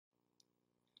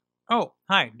Oh,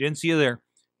 hi, didn't see you there.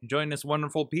 Enjoying this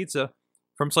wonderful pizza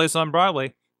from Slice on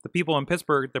Broadway, the people in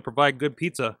Pittsburgh that provide good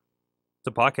pizza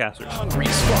to podcasters. Hungry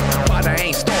as fuck, but I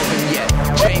ain't starving yet.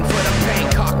 Chain for the pain,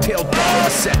 cocktail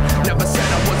dog set. Never said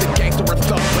I was a gangster or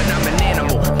thug, but I'm an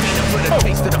animal. Beating for the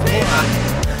taste of the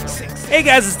blood. Hey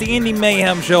guys, it's the Indy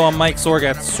Mayhem Show. I'm Mike Sorg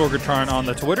at Sorgatron on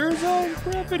the Twitters.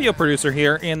 Video producer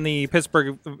here in the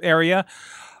Pittsburgh area.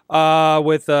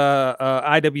 With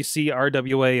IWC,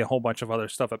 RWA, a whole bunch of other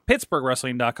stuff at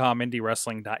PittsburghWrestling.com,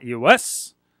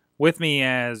 IndyWrestling.us. With me,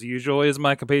 as usual, is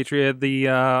my compatriot, the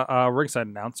ringside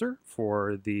announcer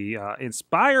for the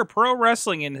Inspire Pro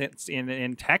Wrestling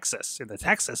in Texas, in the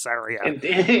Texas area. In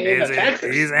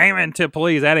Texas. He's Eamon to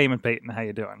please. At Eamon Payton. How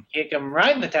you doing? Kick him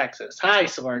right into Texas. Hi,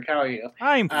 Sorg. How are you?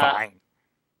 I'm fine.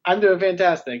 I'm doing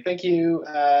fantastic. Thank you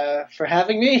for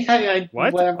having me.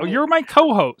 What? Oh, you're my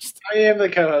co-host. I am the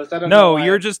co-host. I don't know. No,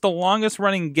 you're just the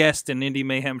longest-running guest in Indy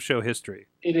Mayhem Show history.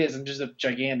 It is. I'm just a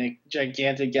gigantic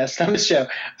guest on the show.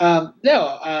 I'm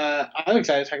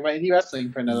excited to talk about Indy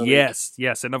Wrestling for another week.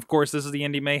 Yes. And of course, this is the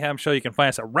Indy Mayhem Show. You can find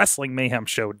us at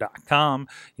WrestlingMayhemShow.com.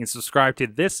 You can subscribe to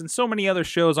this and so many other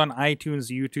shows on iTunes,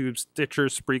 YouTube, Stitcher,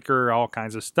 Spreaker, all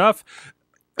kinds of stuff.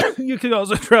 You can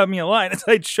also drop me a line as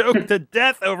I choke to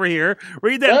death over here.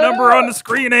 Read that number on the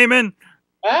screen, Eamon.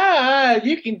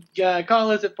 You can call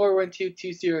us at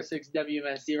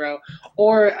 412-206-WMS0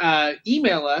 or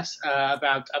email us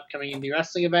about upcoming indie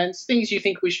wrestling events, things you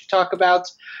think we should talk about,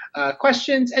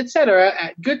 questions, etc.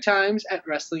 at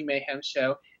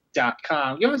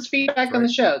goodtimes@WrestlingMayhemShow.com. Give us feedback on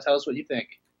the show. Tell us what you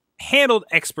think. Handled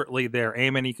expertly there,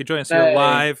 Eamon. You can join us here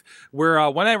live.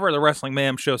 We're whenever the Wrestling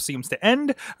Mayhem Show seems to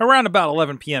end, around about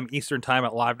 11 p.m. Eastern Time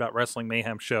at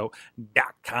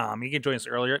live.wrestlingmayhemshow.com. You can join us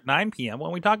earlier at 9 p.m.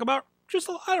 when we talk about just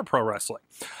a lot of pro wrestling.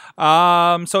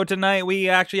 So tonight we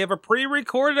actually have a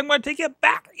pre-recorded. I'm going to take you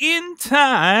back in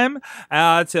time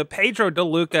to Pedro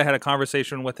Deluca. I had a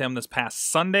conversation with him this past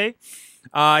Sunday.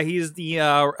 He's the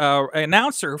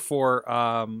announcer for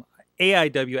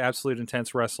AIW, Absolute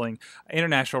Intense Wrestling,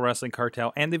 International Wrestling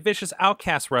Cartel, and the Vicious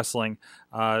Outcast Wrestling,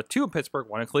 two in Pittsburgh,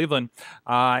 one in Cleveland,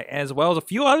 as well as a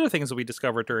few other things that we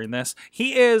discovered during this.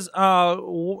 He is,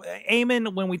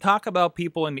 Eamon, when we talk about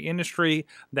people in the industry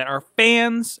that are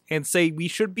fans and say we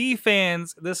should be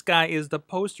fans, this guy is the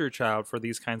poster child for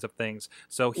these kinds of things.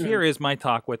 So here is my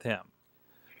talk with him.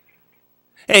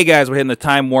 Hey guys, we're hitting the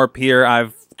time warp here.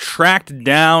 I've tracked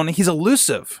down, he's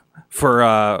elusive for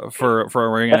a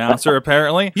ring announcer,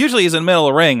 apparently. Usually he's in the middle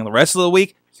of the ring. The rest of the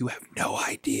week, you have no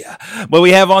idea. But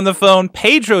we have on the phone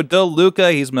Pedro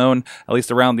Deluca. He's known, at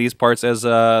least around these parts, as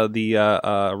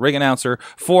the ring announcer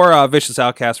for Vicious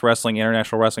Outcast Wrestling,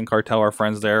 International Wrestling Cartel, our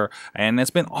friends there. And it's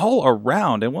been all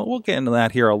around, and we'll get into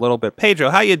that here a little bit. Pedro,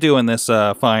 how you doing this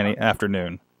fine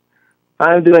afternoon?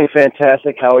 I'm doing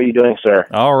fantastic. How are you doing, sir?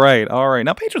 All right.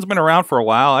 Now, Pedro's been around for a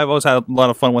while. I've always had a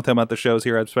lot of fun with him at the shows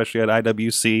here, especially at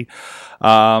IWC.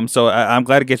 So I'm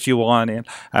glad to get you on and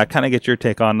kind of get your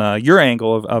take on your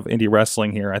angle of indie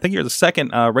wrestling here. I think you're the second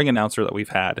ring announcer that we've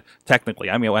had, technically.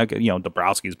 I mean,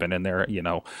 Dabrowski's been in there,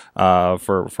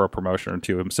 for a promotion or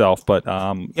two himself. But,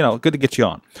 good to get you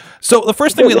on. So the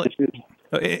first thing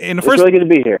it's really good to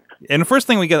be here. And the first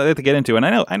thing we got to get into, and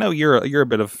I know you're a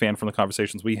bit of a fan from the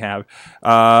conversations we have.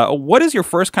 What is your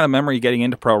first kind of memory getting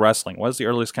into pro wrestling? What is the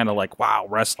earliest kind of like, wow,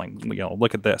 wrestling?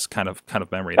 Look at this kind of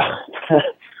memory there.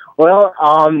 Well,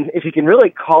 if you can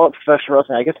really call it professional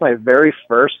wrestling, I guess my very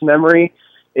first memory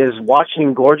is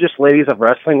watching Gorgeous Ladies of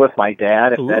Wrestling with my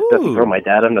dad. If that doesn't throw my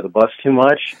dad under the bus too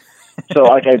much. So,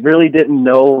 I really didn't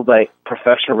know,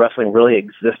 professional wrestling really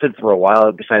existed for a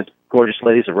while besides Gorgeous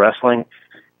Ladies of Wrestling.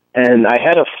 And I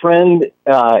had a friend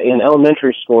in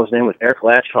elementary school. His name was Eric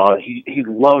Latchaw. He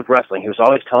loved wrestling. He was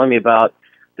always telling me about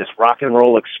this Rock and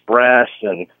Roll Express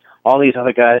and all these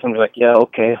other guys. And I was like, yeah,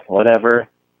 okay, whatever.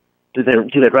 Do they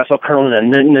wrestle Colonel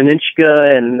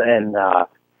Nanichka and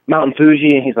Mountain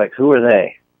Fuji? And he's like, who are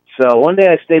they? So one day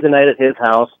I stayed the night at his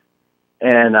house,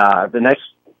 and the next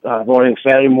morning,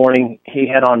 Saturday morning, he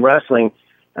had on wrestling,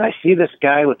 and I see this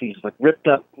guy with these ripped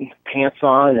up pants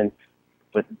on and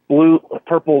with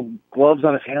purple gloves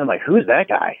on his hand. I'm like, who's that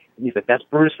guy? And he's like, that's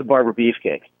Brutus the Barber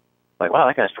Beefcake. I'm like, wow,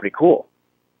 that guy's pretty cool.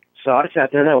 So I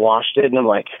sat there and I watched it, and I'm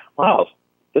like, wow,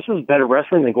 this is better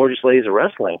wrestling than Gorgeous Ladies of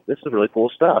Wrestling. This is really cool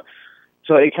stuff.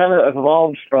 So it kind of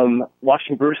evolved from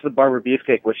watching Brutus the Barber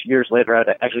Beefcake, which years later I had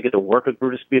to actually get to work with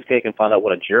Brutus Beefcake and find out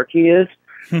what a jerk he is.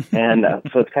 And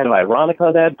so it's kind of ironic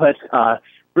of that. But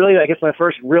really, I guess my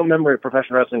first real memory of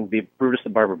professional wrestling would be Brutus the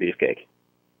Barber Beefcake.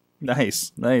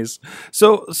 Nice.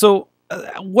 So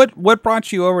what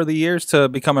brought you over the years to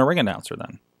become a ring announcer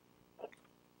then?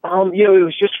 It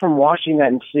was just from watching that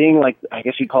and seeing, like, I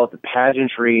guess you'd call it the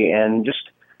pageantry and just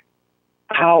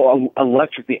how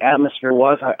electric the atmosphere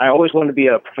was. I always wanted to be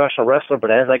a professional wrestler,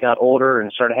 but as I got older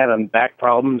and started having back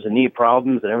problems and knee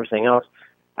problems and everything else,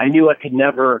 I knew I could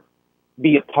never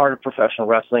be a part of professional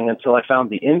wrestling until I found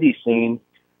the indie scene.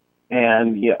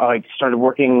 And I started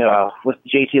working with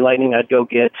JT Lightning. I'd go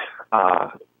get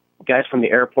guys from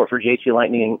the airport for JT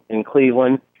Lightning in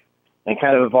Cleveland, and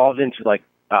kind of evolved into, like,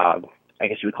 I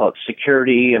guess you would call it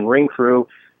security and ring crew.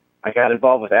 I got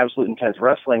involved with Absolute Intense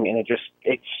Wrestling, and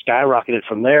it skyrocketed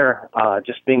from there,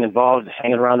 just being involved,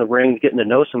 hanging around the ring, getting to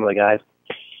know some of the guys.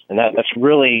 And that's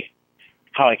really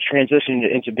how I transitioned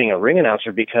into being a ring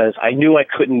announcer, because I knew I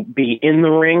couldn't be in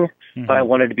the ring, but I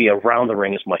wanted to be around the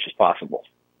ring as much as possible.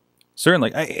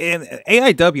 Certainly, and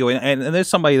AIW, and there's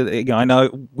somebody that I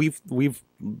know we've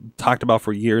talked about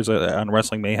for years on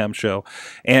Wrestling Mayhem show,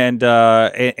 and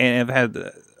have had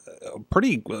a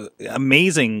pretty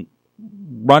amazing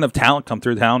run of talent come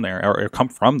through town there, or come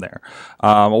from there.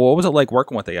 What was it like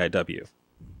working with AIW?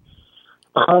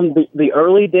 The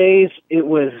early days, it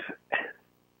was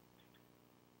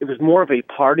more of a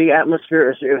party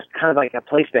atmosphere. It was kind of like a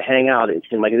place to hang out. It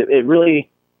seemed like it really.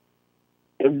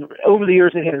 Over the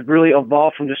years, it has really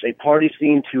evolved from just a party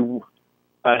scene to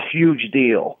a huge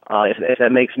deal, if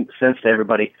that makes sense to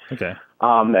everybody. Okay.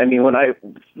 I mean,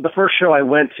 the first show I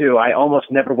went to, I almost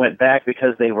never went back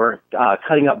because they were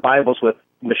cutting up Bibles with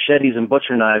machetes and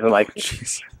butcher knives. I'm like,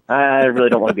 I really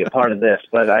don't want to be a part of this.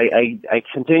 But I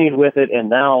continued with it, and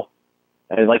now,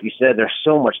 and like you said, there's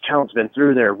so much talent's been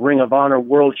through there. Ring of Honor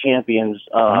world champions,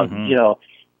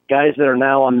 guys that are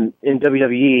now in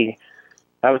WWE.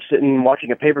 I was sitting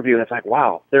watching a pay-per-view, and it's like,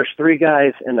 wow, there's 3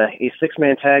 guys in a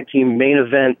 6-man tag team main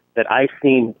event that I've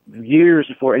seen years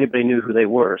before anybody knew who they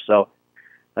were. So,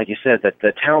 like you said, that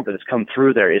the talent that has come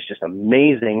through there is just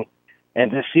amazing. And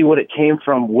to see what it came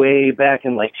from way back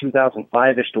in like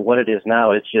 2005-ish to what it is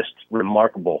now, it's just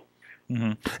remarkable.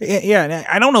 Mm-hmm. Yeah, and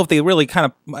I don't know if they really kind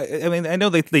of. I mean, I know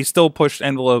they still push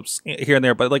envelopes here and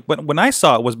there, but like when I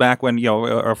saw it was back when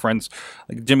our friends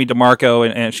like Jimmy DeMarco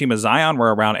and Shima Zion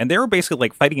were around, and they were basically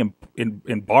like fighting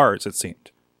in bars. It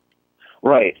seemed.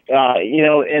 Right,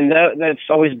 and that's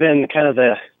always been kind of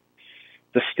the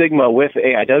stigma with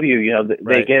AIW.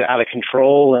 They get out of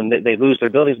control and they lose their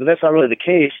buildings, but that's not really the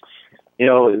case.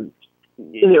 In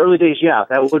the early days, yeah,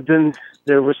 that would have been.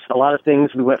 There was a lot of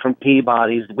things. We went from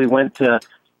Peabody's. We went to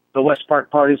the West Park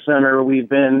Party Center. We've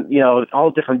been, all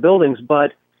different buildings,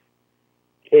 but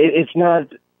it's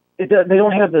not. They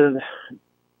don't have the.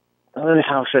 I don't know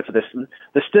how should I put this.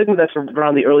 The stigma that's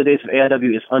around the early days of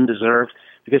AIW is undeserved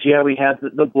because we had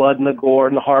the blood and the gore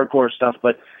and the hardcore stuff,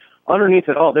 but underneath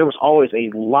it all, there was always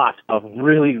a lot of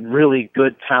really, really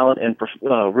good talent and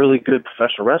really good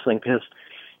professional wrestling because.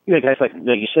 You had guys like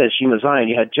you said, Shima Zion.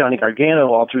 You had Johnny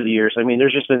Gargano all through the years. I mean,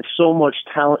 there's just been so much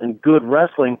talent and good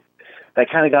wrestling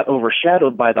that kind of got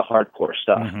overshadowed by the hardcore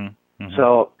stuff. Mm-hmm. Mm-hmm.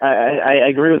 So I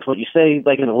agree with what you say.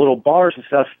 Like in the little bars and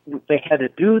stuff, they had to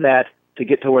do that to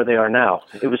get to where they are now.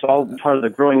 It was all part of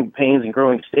the growing pains and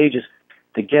growing stages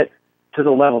to get to the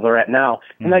level they're at now.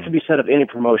 And that can be said of any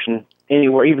promotion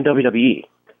anywhere, even WWE.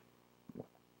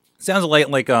 Sounds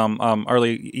like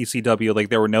early ECW, like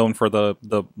they were known for the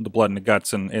blood and the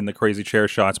guts and the crazy chair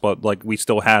shots, but like we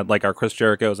still had like our Chris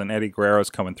Jericho's and Eddie Guerrero's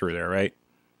coming through there, right?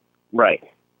 Right.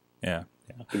 Yeah.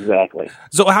 Exactly.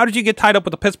 So how did you get tied up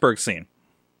with the Pittsburgh scene?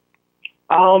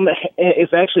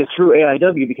 It's actually through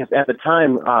AIW because at the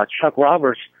time Chuck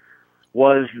Roberts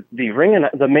was the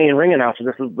main ring announcer.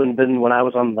 This has been when I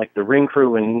was on like the ring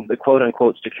crew and the quote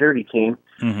unquote security team.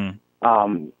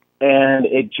 Mm-hmm. And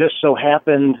it just so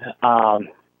happened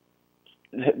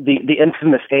the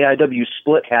infamous AIW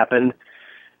split happened,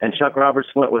 and Chuck Roberts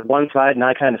went with one side, and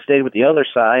I kind of stayed with the other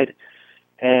side.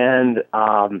 And it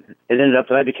ended up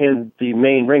that I became the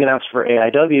main ring announcer for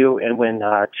AIW. And when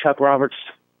Chuck Roberts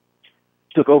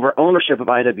took over ownership of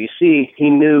IWC, he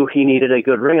knew he needed a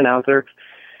good ring announcer.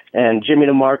 And Jimmy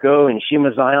DeMarco and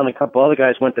Shima Zion and a couple other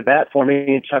guys went to bat for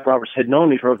me. And Chuck Roberts had known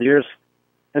me for over the years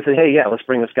and said, "Hey, yeah, let's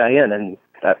bring this guy in." And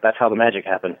that's how the magic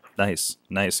happened. Nice.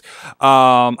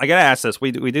 I gotta ask this.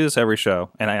 We do this every show,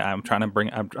 and I'm trying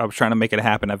to make it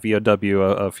happen at VOW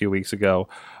a few weeks ago.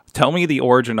 Tell me the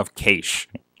origin of Keish.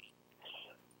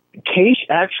 Keish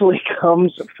actually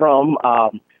comes from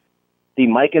the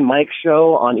Mike and Mike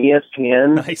show on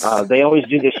ESPN. Nice. They always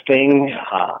do this thing.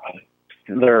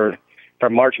 They're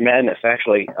from March Madness,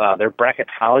 actually. They're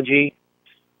bracketology,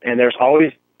 and there's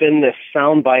always been this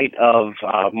soundbite of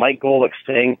Mike Golick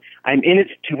saying, "I'm in it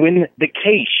to win the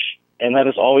Keish," and that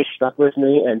has always stuck with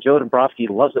me. And Joe Dombrowski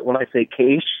loves it when I say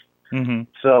Keish. Mm-hmm.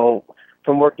 So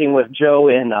from working with Joe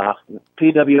in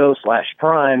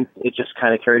PWO/Prime, it just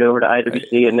kind of carried over to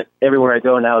IWC, and everywhere I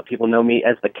go now, people know me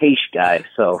as the Cash guy.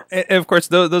 So, and of course,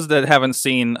 those that haven't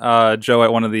seen Joe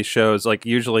at one of these shows, like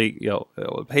usually,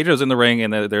 Pedro's in the ring,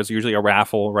 and there's usually a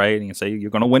raffle, right? And you say you're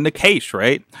going to win the Cash,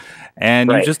 right?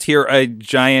 And you just hear a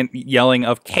giant yelling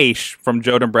of Cash from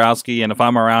Joe Dombrowski, and if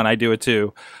I'm around, I do it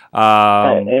too.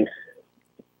 And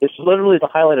it's literally the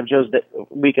highlight of Joe's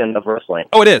weekend of wrestling.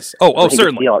 Oh, it is. Oh,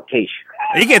 certainly. Yell at Cash.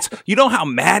 He gets. You know how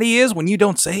mad he is when you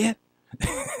don't say it.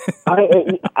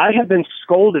 I have been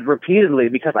scolded repeatedly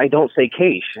because I don't say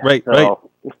Cash. Right. There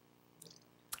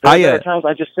are times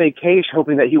I just say Cash,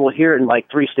 hoping that he will hear it in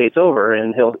like 3 states over,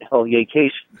 and he'll yay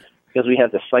Cash because we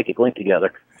have this psychic link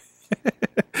together.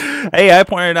 Hey, I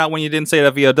pointed out when you didn't say it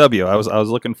at VOW. I was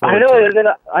looking forward. I know. To it. And then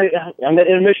I'm at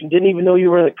intermission. Didn't even know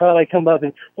you were in the crowd. I come up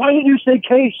and, why did you say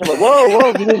Cash? I'm like,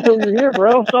 whoa, you didn't know you were here,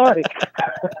 bro. Sorry.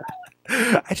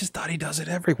 I just thought he does it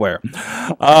everywhere.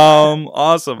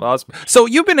 Awesome. So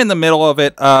you've been in the middle of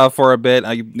it for a bit.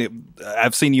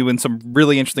 I've seen you in some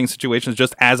really interesting situations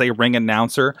just as a ring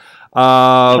announcer.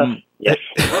 Yes,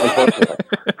 unfortunately.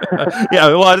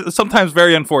 Yeah, well, sometimes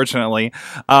very unfortunately.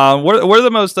 What are the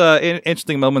most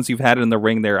interesting moments you've had in the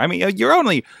ring there? I mean,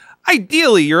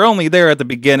 ideally, you're only there at the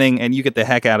beginning and you get the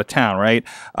heck out of town, right?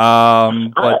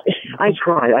 But I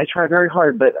try very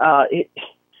hard, but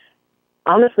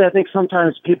honestly, I think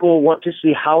sometimes people want to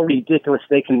see how ridiculous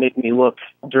they can make me look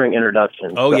during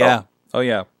introductions. Oh, yeah.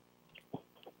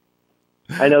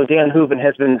 I know Dan Hooven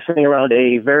has been sending around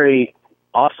a very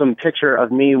awesome picture of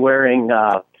me wearing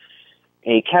a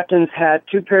captain's hat,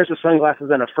 2 pairs of sunglasses,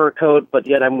 and a fur coat, but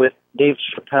yet I'm with Dave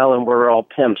Chappelle, and we're all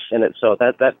pimps in it. So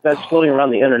that's floating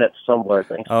around the internet somewhere.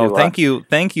 Thank you,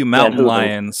 Mountain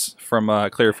Lions from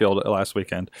Clearfield last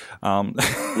weekend.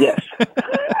 Yes.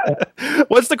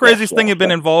 What's the craziest thing you've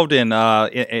been involved in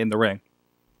the ring?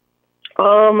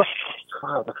 The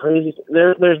craziest.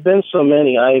 There's been so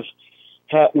many. I've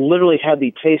literally had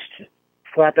the taste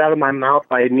slapped out of my mouth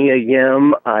by Mia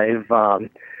Yim. I've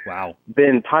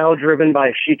been pile driven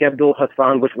by Sheikh Abdul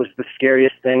Hassan, which was the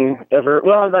scariest thing ever.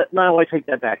 Well, no, I take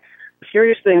that back. The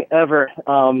scariest thing ever.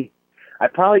 I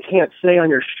probably can't say on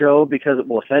your show because it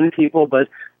will offend people, but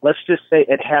let's just say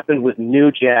it happened with New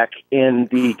Jack in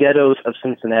the ghettos of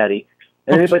Cincinnati.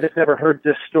 And anybody that's ever heard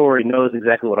this story knows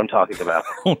exactly what I'm talking about.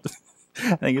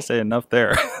 I think you say enough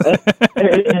there.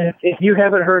 If you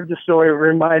haven't heard the story,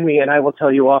 remind me, and I will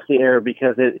tell you off the air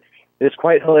because it is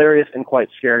quite hilarious and quite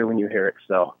scary when you hear it.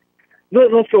 So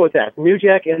let's go with that. New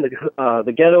Jack in the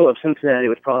ghetto of Cincinnati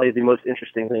was probably the most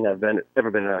interesting thing I've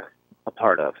ever been a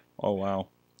part of. Oh, wow.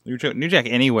 New Jack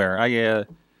anywhere. I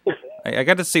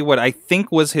got to see what I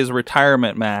think was his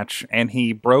retirement match, and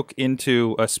he broke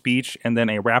into a speech and then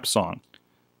a rap song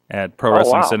at Pro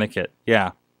Wrestling Syndicate.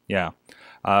 Yeah.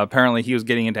 Apparently he was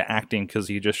getting into acting because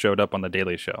he just showed up on The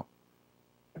Daily Show.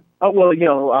 Oh, well,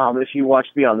 if you watch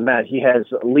Beyond the Mat, he has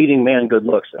leading man good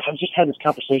looks. I just had this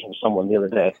conversation with someone the other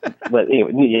day. But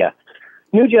anyway, yeah.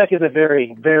 New Jack is a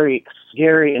very, very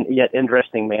scary and yet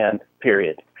interesting man,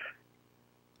 period.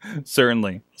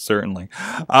 Certainly.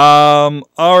 All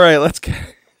right, let's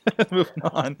get moving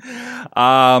on.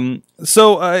 Other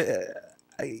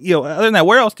than that,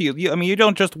 where else do you you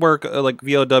don't just work like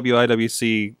VOW,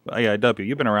 IWC, AIW.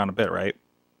 You've been around a bit, right?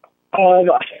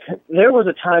 There was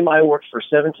a time I worked for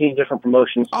 17 different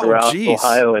promotions throughout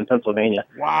Ohio and Pennsylvania.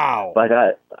 Wow.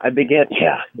 But I began,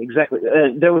 yeah, exactly.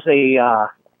 There was I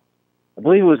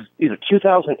believe it was either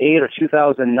 2008 or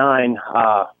 2009.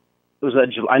 I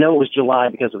know it was July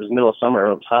because it was middle of summer.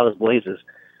 It was hot as blazes.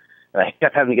 And I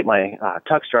kept having to get my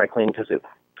tux dry cleaned because the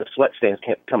sweat stains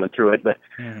kept coming through it. But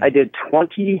I did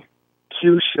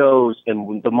 22 shows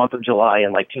in the month of July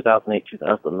in like 2008,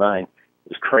 2009. It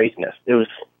was craziness. It was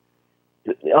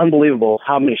unbelievable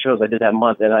how many shows I did that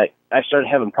month. And I started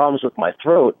having problems with my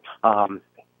throat. I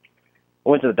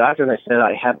went to the doctor and I said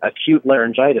I had acute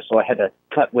laryngitis, so I had to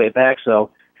cut way back. So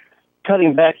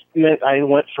cutting back meant I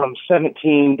went from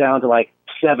 17 down to like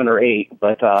 7 or 8.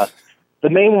 But the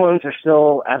main ones are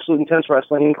still Absolute Intense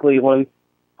Wrestling in Cleveland,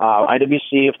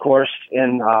 IWC, of course,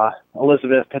 in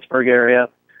Elizabeth, Pittsburgh area,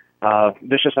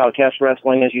 Vicious Outcast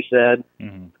Wrestling, as you said.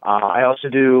 Mm-hmm. I also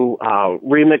do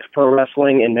Remix Pro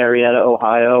Wrestling in Marietta,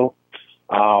 Ohio.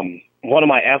 One of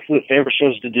my absolute favorite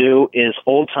shows to do is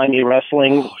Old Timey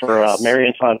Wrestling for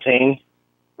Marion Fontaine.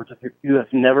 If you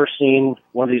have never seen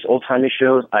one of these Old Timey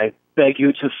shows, I beg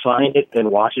you to find it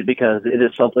and watch it because it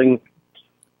is something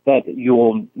that you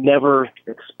will never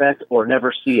expect or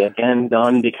never see again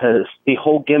done, because the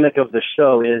whole gimmick of the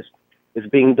show is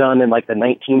being done in like the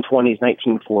 1920s,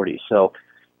 1940s. So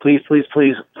please, please,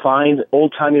 please find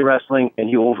old-timey wrestling, and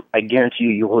I guarantee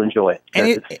you will enjoy it. And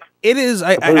it is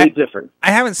completely different.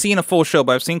 I haven't seen a full show,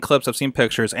 but I've seen clips, I've seen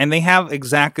pictures, and they have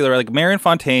exactly like Marion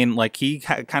Fontaine, like he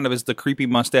kind of is the creepy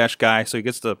mustache guy, so he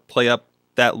gets to play up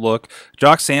that look.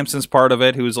 Jock Sampson's part of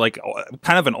it, who's like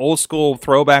kind of an old school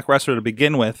throwback wrestler to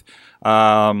begin with,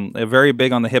 very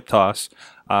big on the hip toss.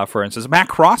 For instance, Matt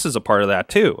Cross is a part of that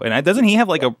too, and doesn't he have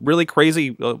like a really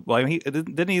crazy?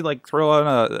 Didn't he like throw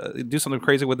on do something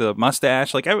crazy with the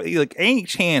mustache? Like any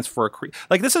chance for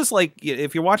like this is like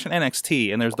if you're watching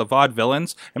NXT and there's the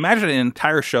vaudevillains, imagine an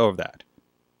entire show of that.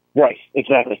 Right,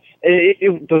 exactly.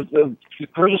 The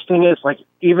greatest thing is like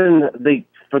even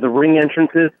for the ring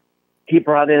entrances, he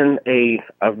brought in a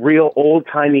real old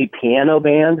timey piano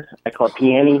band. I call it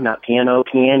piano, not piano,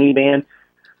 piano band.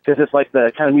 Because it's like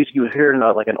the kind of music you would hear in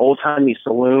like an old-timey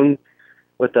saloon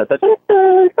with the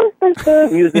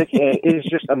music. It's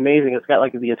just amazing. It's got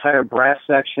like the entire brass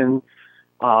section.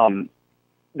 You've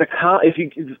got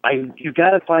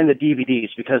to find the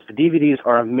DVDs because the DVDs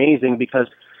are amazing because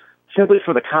simply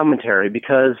for the commentary,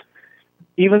 because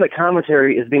even the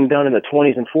commentary is being done in the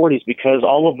 20s and 40s because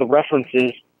all of the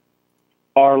references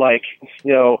are like,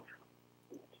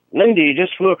 Lindy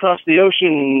just flew across the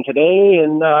ocean today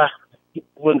and,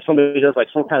 when somebody does like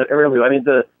some kind of aerial view, I mean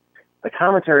the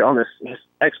commentary on this is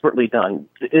expertly done.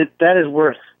 That is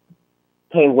worth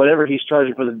paying whatever he's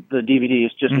charging for the DVDs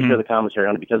just to hear the commentary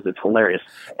on it because it's hilarious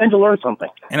and to learn something.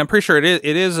 And I'm pretty sure it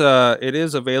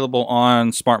is available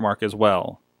on SmartMark as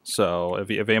well. So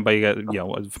if anybody got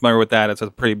familiar with that, it's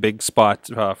a pretty big spot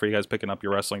for you guys picking up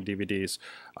your wrestling DVDs.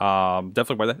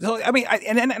 Definitely buy that. So I mean,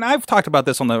 and I've talked about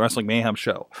this on the Wrestling Mayhem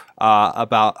show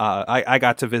about I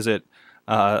got to visit.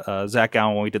 Zach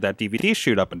Allen when we did that DVD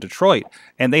shoot up in Detroit,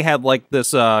 and they had like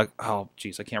this I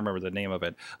can't remember the name of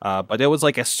it, but it was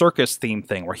like a circus theme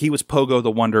thing where he was Pogo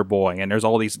the Wonder Boy, and there's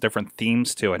all these different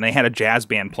themes to it, and they had a jazz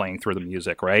band playing through the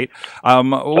music, right?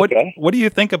 What do you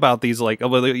think about these, like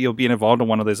you'll being involved in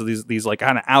one of these like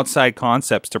kind of outside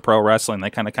concepts to pro wrestling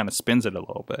that kind of spins it a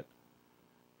little bit?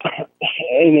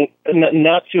 And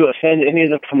not to offend any of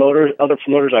the other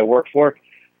promoters I work for,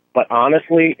 but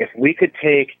honestly, if we could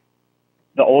take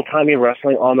the old-timey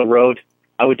wrestling on the road,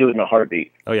 I would do it in a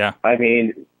heartbeat. Oh, yeah. I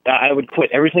mean, I would quit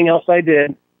everything else I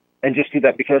did and just do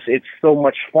that because it's so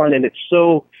much fun and it's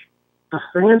so... The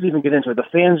fans even get into it. The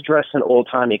fans dress in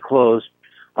old-timey clothes.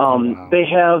 Wow. They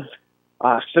have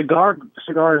cigar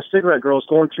and cigarette girls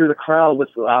going through the crowd with,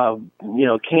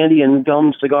 candy and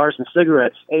gum, cigars and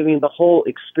cigarettes. I mean, the whole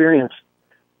experience,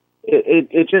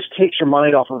 it just takes your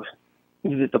mind off of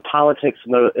the politics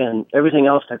and everything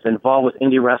else that's involved with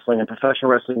indie wrestling and professional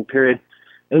wrestling, period,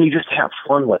 and you just have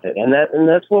fun with it. And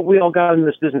that's what we all got in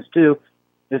this business too,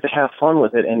 is to have fun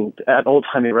with it. And at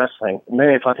old-timey wrestling,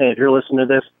 Marion Fontaine, if you're listening to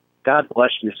this, God bless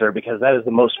you, sir, because that is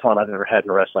the most fun I've ever had in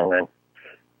a wrestling ring.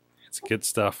 It's good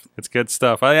stuff. It's good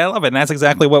stuff. I love it, and that's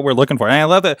exactly what we're looking for. And I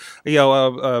love that.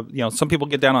 Some people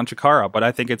get down on Chikara, but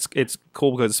I think it's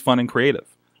cool because it's fun and creative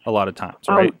a lot of times,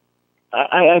 right?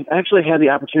 I actually had the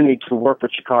opportunity to work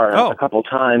with Chikara a couple of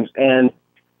times, and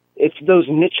it's those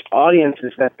niche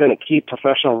audiences that's going to keep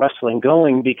professional wrestling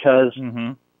going because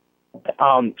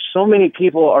so many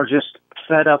people are just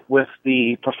fed up with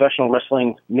the professional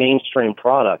wrestling mainstream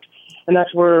product. And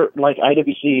that's where like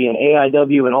IWC and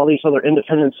AIW and all these other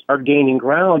independents are gaining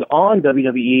ground on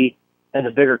WWE and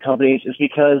the bigger companies is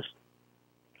because,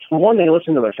 for one, they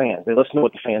listen to their fans. They listen to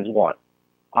what the fans want.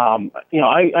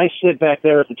 I sit back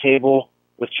there at the table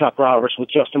with Chuck Roberts, with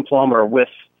Justin Plummer, with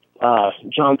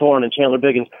John Thorne and Chandler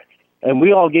Biggins, and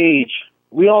we all gauge.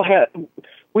 We all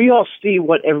see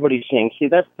what everybody's seeing. See,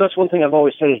 that's one thing I've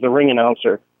always said as the ring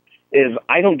announcer is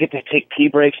I don't get to take pee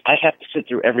breaks. I have to sit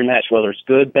through every match, whether it's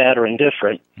good, bad, or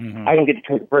indifferent. I don't get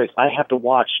to take breaks. I have to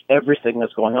watch everything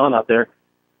that's going on out there.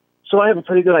 So I have a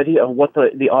pretty good idea of what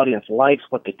the audience likes,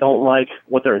 what they don't like,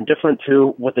 what they're indifferent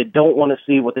to, what they don't want to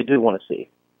see, what they do want to see.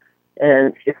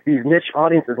 And if these niche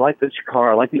audiences like the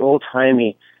Chikara, like the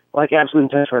old-timey, like Absolute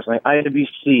Intense Wrestling,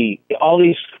 IWC,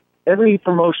 every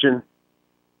promotion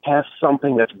has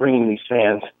something that's bringing these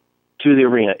fans to the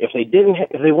arena. If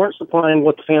they weren't supplying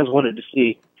what the fans wanted to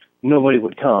see, nobody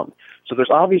would come. So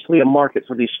there's obviously a market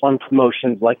for these fun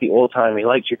promotions like the old-timey,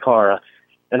 like Chikara,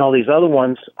 and all these other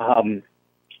ones,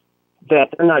 that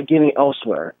they're not getting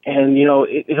elsewhere. And,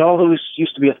 it always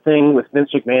used to be a thing with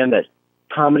Vince McMahon that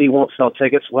comedy won't sell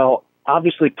tickets. Well,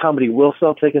 obviously comedy will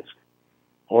sell tickets,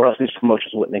 or else these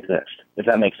promotions wouldn't exist, if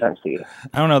that makes sense to you.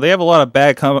 I don't know. They have a lot of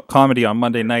bad comedy on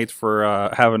Monday nights for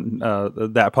having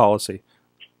that policy.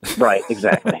 Right,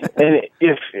 exactly. And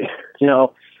if,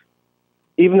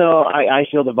 even though I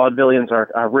feel the vaudevillians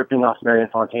are ripping off Marion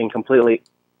Fontaine completely,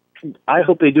 I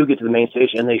hope they do get to the main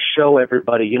stage and they show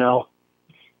everybody, you know,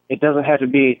 it doesn't have to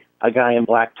be a guy in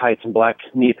black tights and black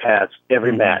knee pads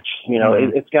every match. You know,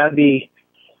 it's got to be,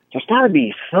 there's got to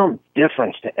be some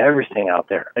difference to everything out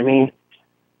there. I mean,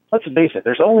 let's face it,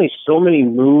 there's only so many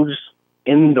moves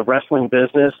in the wrestling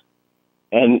business,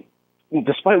 and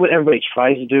despite what everybody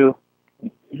tries to do,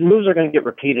 moves are going to get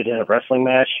repeated in a wrestling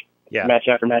match, match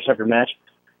after match after match.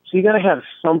 So you got to have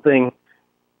something,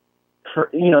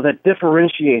 you know, that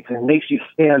differentiates and makes you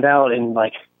stand out and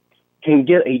like can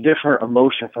get a different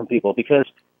emotion from people, because,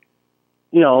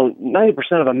 you know,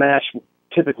 90% of a match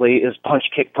typically is punch,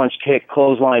 kick,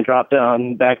 clothesline, drop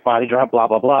down, back body drop, blah,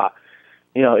 blah, blah.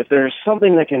 You know, if there's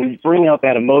something that can bring out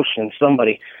that emotion in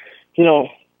somebody, you know,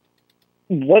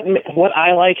 what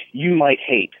I like, you might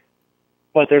hate.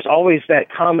 But there's always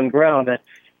that common ground that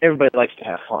everybody likes to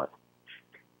have fun.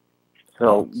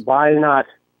 So why not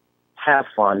have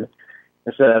fun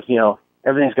instead of, you know,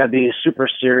 everything's got to be super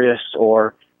serious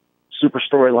or super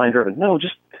storyline driven? No,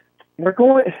 just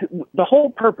the whole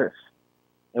purpose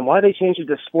and why they changed it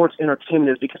to sports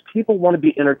entertainment is because people want to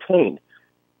be entertained.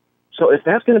 So if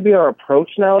that's going to be our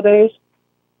approach nowadays,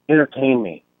 entertain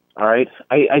me, all right?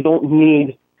 I don't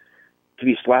need to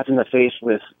be slapped in the face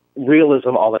with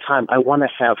realism all the time. I want to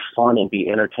have fun and be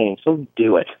entertained, so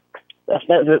do it. That's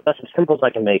as simple as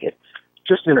I can make it.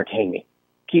 Just entertain me.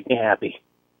 Keep me happy.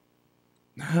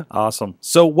 Awesome.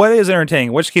 So what is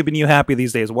entertaining? What's keeping you happy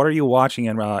these days? What are you watching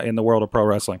in the world of pro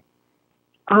wrestling?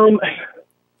 I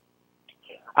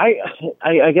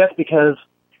guess because,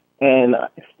 and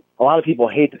a lot of people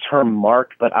hate the term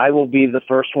mark, but I will be the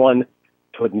first one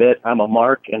to admit I'm a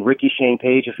mark. And Ricky Shane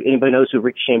Page, if anybody knows who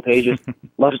Ricky Shane Page is,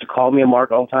 loves to call me a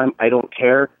mark all the time. I don't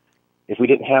care. If we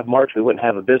didn't have marks, we wouldn't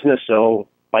have a business. So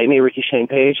bite me, Ricky Shane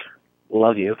Page.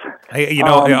 Love you. Hey, you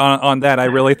know, on that, I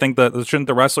really think that shouldn't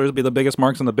the wrestlers be the biggest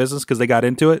marks in the business because they got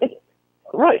into it?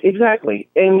 Right, exactly.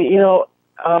 And, you know,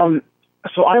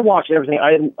 so I watch everything.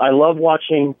 I love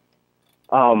watching,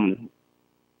 and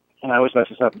I always mess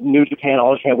this up, New Japan,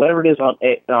 All Japan, whatever it is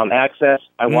on Access.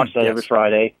 I watch that every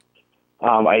Friday.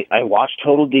 I watch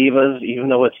Total Divas, even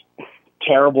though it's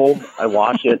terrible. I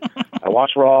watch it. I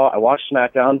watch Raw. I watch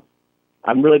SmackDown.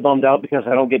 I'm really bummed out because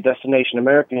I don't get Destination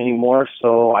America anymore,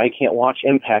 so I can't watch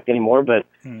Impact anymore. But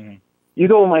you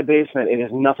go in my basement, it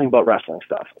is nothing but wrestling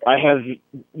stuff. I have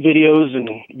videos and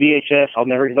VHS. I'll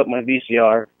never give up my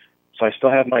VCR, so I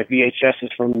still have my VHSs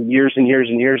from years and years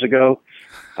and years ago.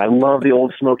 I love the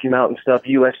old Smoky Mountain stuff,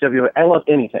 USW. I love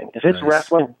anything. If it's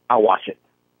wrestling, I'll watch it.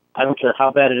 I don't care how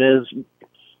bad it is,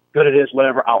 good it is,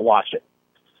 whatever, I'll watch it.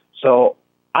 So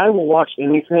I will watch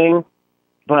anything,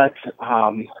 but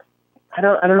I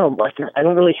don't know. Like, I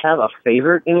don't really have a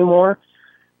favorite anymore.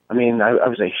 I mean, I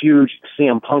was a huge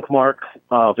CM Punk mark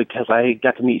because I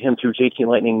got to meet him through JT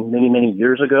Lightning many, many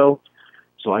years ago.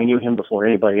 So I knew him before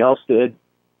anybody else did.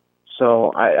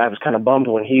 So I was kind of bummed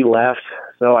when he left.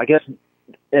 So I guess,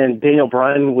 and Daniel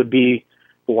Bryan would be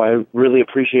who I really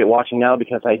appreciate watching now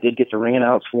because I did get to ring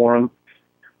announce for him.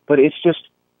 But it's just,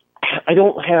 I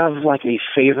don't have like a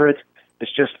favorite.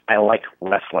 It's just, I like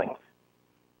wrestling,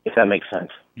 if that makes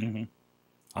sense. Mm-hmm.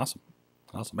 Awesome.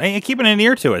 And keeping an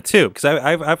ear to it too, because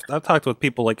I've talked with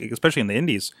people, like especially in the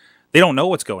indies, they don't know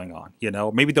what's going on. You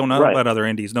know, maybe don't know about other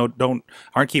indies.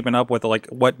 Aren't keeping up with like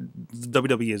what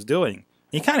WWE is doing.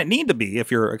 You kind of need to be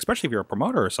especially if you're a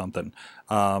promoter or something.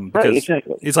 Right,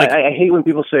 exactly. It's like I hate when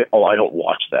people say, "Oh, I don't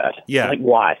watch that." Yeah. Like,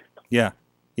 why? Yeah.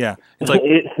 It's like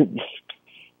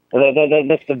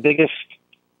that's the biggest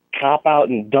cop out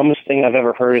and dumbest thing I've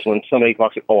ever heard is when somebody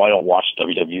walks, "Oh, I don't watch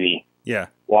WWE." Yeah.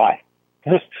 Why?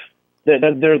 They're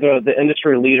the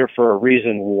industry leader for a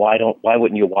reason. Why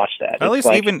wouldn't you watch that? At least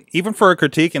like, even for a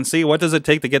critique and see what does it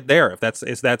take to get there if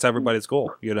that's everybody's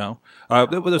goal, you know.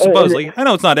 Supposedly, I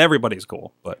know it's not everybody's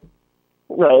goal, but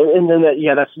right. And then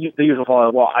that's the usual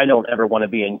follow. Well, I don't ever want to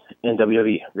be in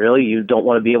WWE. Really, you don't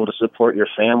want to be able to support your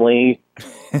family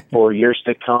for years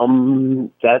to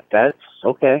come. That's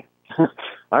okay.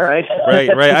 All right. Right.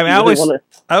 I mean,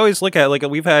 I always look at, like,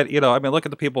 we've had, you know, I mean, look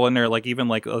at the people in there, like, even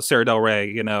like Sarah Del Rey,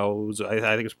 you know, who's,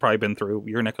 I think it's probably been through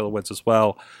your neck of the woods as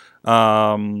well. You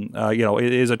know,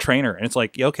 is a trainer, and it's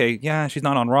like, okay, yeah, she's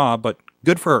not on Raw, but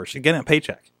good for her. She's getting a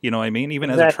paycheck. You know what I mean? Even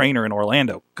as a trainer in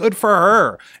Orlando, good for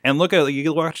her. And look at,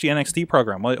 you watch the NXT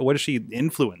program. What is she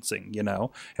influencing? You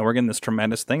know, and we're getting this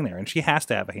tremendous thing there, and she has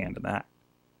to have a hand in that.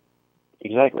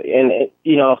 Exactly, and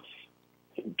you know.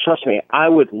 Trust me, I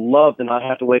would love to not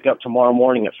have to wake up tomorrow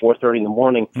morning at 4:30 in the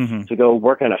morning to go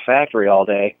work in a factory all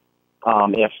day.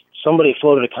 If somebody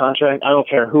floated a contract, I don't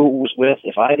care who it was with.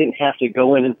 If I didn't have to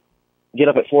go in get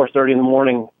up at 4:30 in the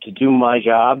morning to do my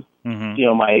job, Mm-hmm. you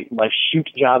know, my shoot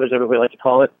job, as everybody like to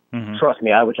call it. Mm-hmm. Trust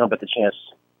me, I would jump at the chance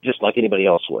just like anybody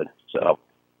else would. So,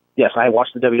 yes, I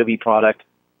watched the WWE product.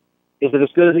 Is it as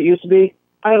good as it used to be?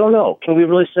 I don't know. Can we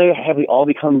really say, have we all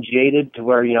become jaded to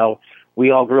where, you know, we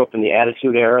all grew up in the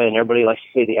Attitude Era, and everybody likes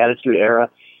to say the Attitude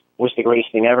Era was the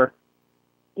greatest thing ever?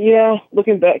 Yeah,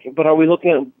 looking back, but are we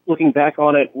looking back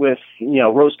on it with, you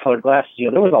know, rose-colored glasses? You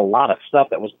know, there was a lot of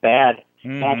stuff that was bad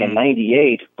back in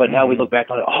 '98, but now we look back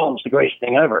on it, oh, it was the greatest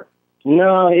thing ever.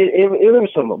 No, there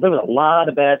was a lot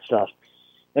of bad stuff.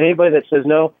 And anybody that says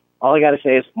no, all I got to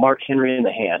say is Mark Henry in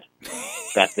the hand.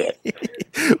 That's it.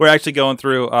 We're actually going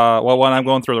through, when I'm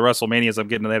going through the WrestleManias, I'm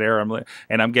getting to that era,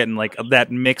 and I'm getting like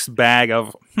that mixed bag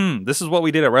of, this is what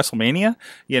we did at WrestleMania,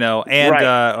 you know, and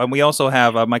Right. And we also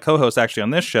have my co-host actually on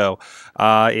this show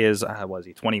is, was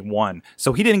he 21?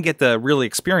 So he didn't get to really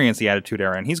experience the Attitude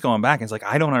Era, and he's going back and he's like,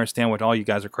 I don't understand what all you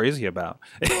guys are crazy about.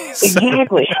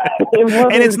 Exactly.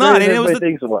 And it's not. And it was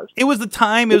it the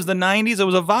time. It was the '90s. It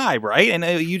was a vibe, right? And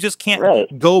you just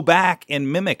can't go back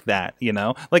and mimic that. You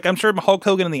know, like I'm sure Hulk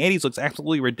Hogan in the '80s looks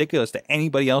absolutely ridiculous to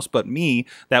anybody else but me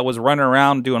that was running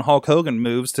around doing Hulk Hogan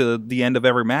moves to the end of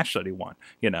every match that he won.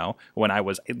 You know, when I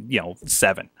was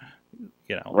 7.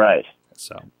 You know, right.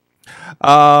 So,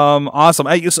 awesome.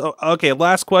 Okay,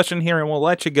 last question here, and we'll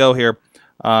let you go here.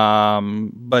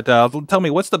 But tell me,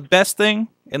 what's the best thing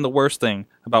and the worst thing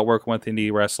about working with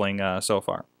indie wrestling so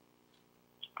far?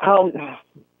 The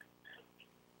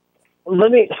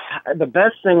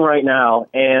best thing right now,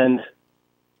 and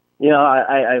you know,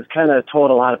 I've kind of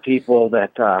told a lot of people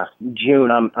that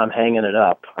June I'm hanging it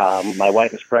up. My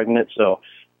wife is pregnant, so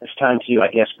it's time to, I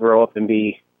guess, grow up and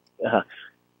be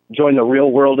join the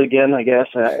real world again. I guess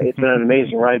it's been an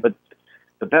amazing ride, but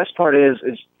the best part is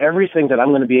everything that I'm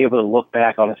going to be able to look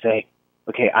back on and say,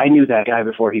 okay, I knew that guy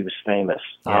before he was famous.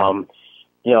 Yeah.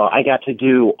 You know, I got to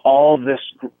do all this,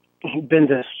 been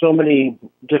to so many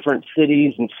different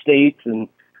cities and states and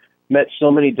met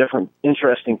so many different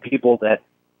interesting people that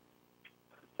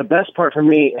the best part for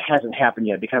me hasn't happened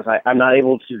yet because I'm not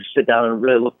able to sit down and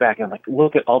really look back and like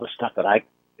look at all the stuff that I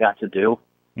got to do.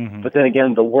 Mm-hmm. But then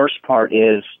again, the worst part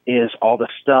is all the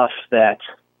stuff that,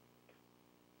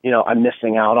 you know, I'm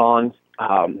missing out on.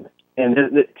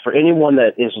 And for anyone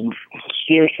that is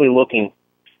seriously looking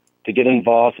to get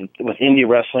involved with indie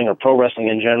wrestling or pro wrestling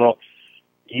in general,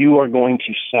 you are going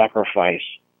to sacrifice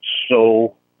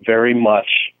so very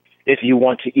much if you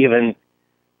want to even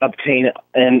obtain it.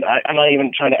 And I'm not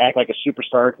even trying to act like a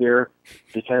superstar here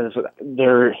because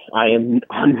I am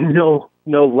on no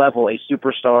level a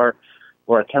superstar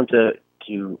or attempt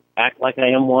to act like I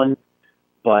am one.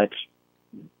 But,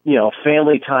 you know,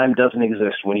 family time doesn't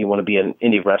exist when you want to be in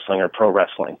indie wrestling or pro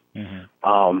wrestling.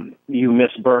 Mm-hmm. You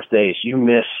miss birthdays, you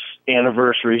miss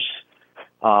anniversaries.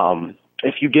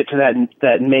 If you get to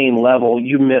that main level,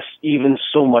 you miss even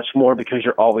so much more because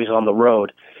you're always on the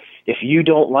road. If you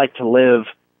don't like to live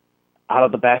out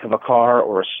of the back of a car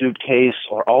or a suitcase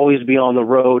or always be on the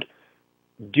road,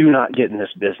 do not get in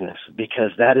this business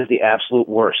because that is the absolute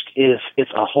worst.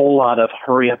 It's a whole lot of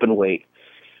hurry up and wait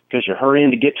because you're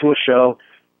hurrying to get to a show.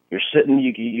 You're sitting,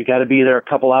 you got to be there a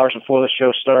couple hours before the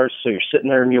show starts, so you're sitting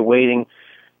there and you're waiting.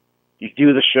 You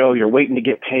do the show, you're waiting to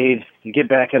get paid. You get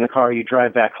back in the car, you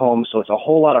drive back home, so it's a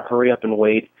whole lot of hurry up and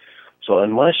wait. So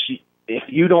if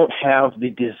you don't have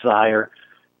the desire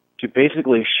to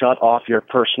basically shut off your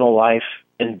personal life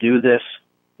and do this,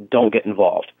 don't get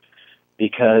involved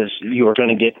because you are going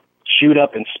to get chewed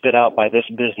up and spit out by this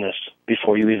business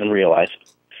before you even realize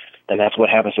it. And that's what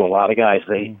happens to a lot of guys.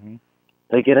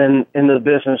 They get into the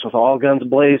business with all guns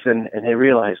blazing and they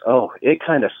realize, oh, it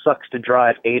kind of sucks to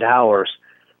drive 8 hours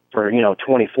for, you know,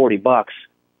 $20-$40,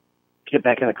 get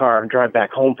back in the car and drive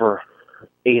back home for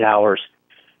 8 hours,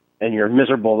 and you're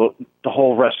miserable the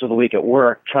whole rest of the week at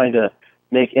work trying to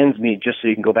make ends meet just so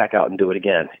you can go back out and do it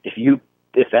again.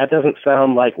 If that doesn't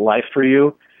sound like life for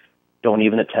you, don't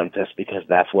even attempt this because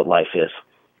that's what life is,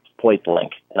 point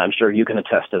blank. And I'm sure you can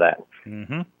attest to that.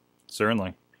 Mm-hmm.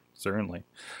 Certainly.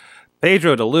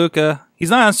 Pedro Deluca, he's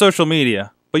not on social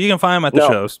media, but you can find him at the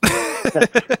shows.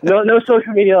 No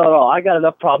social media at all. I got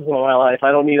enough problems in my life.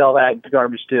 I don't need all that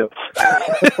garbage too.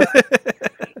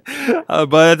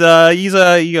 But he's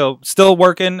still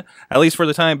working, at least for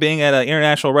the time being, at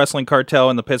International Wrestling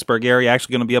Cartel in the Pittsburgh area.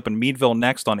 Actually going to be up in Meadville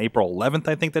next on April 11th,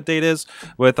 I think that date is.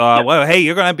 With hey,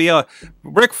 you're going to be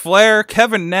Ric Flair,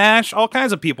 Kevin Nash, all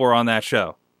kinds of people are on that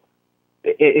show.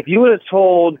 If you would have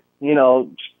told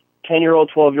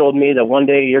 10-year-old, 12-year-old me that one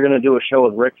day you're going to do a show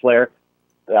with Ric Flair,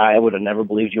 I would have never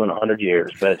believed you in 100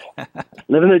 years. But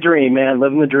living the dream, man,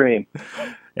 living the dream.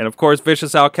 And of course,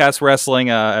 Vicious Outcast Wrestling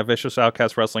at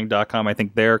ViciousOutcastWrestling.com. I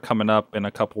think they're coming up in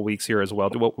a couple weeks here as well.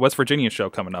 West Virginia show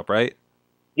coming up, right?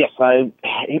 Yes,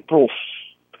 April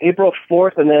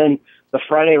 4th, and then the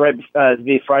Friday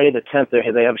the Friday the 10th.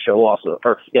 They have a show also.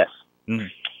 Yes.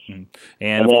 Mm-hmm.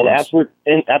 And then Absolute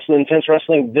Intense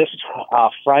Wrestling this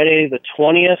Friday the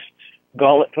 20th.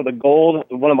 Gauntlet for the Gold,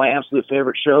 one of my absolute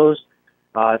favorite shows.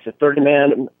 It's a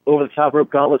 30-man over-the-top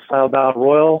rope gauntlet style battle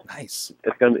royal. Nice.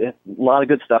 It's going to be a lot of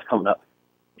good stuff coming up.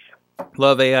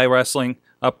 Love AI Wrestling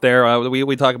up there.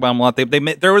 We talk about them a lot. They're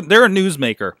a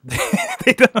newsmaker.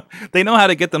 they know how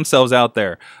to get themselves out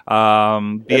there.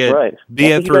 Be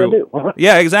it through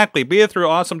yeah, exactly. Be it through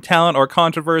awesome talent or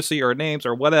controversy or names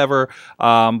or whatever.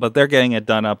 But they're getting it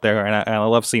done up there, and I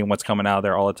love seeing what's coming out of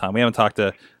there all the time. We haven't talked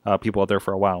to people out there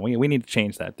for a while. We need to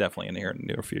change that definitely in the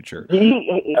near future.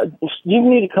 You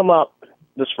need to come up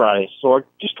this Friday, Sorg.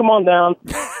 Just come on down.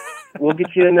 We'll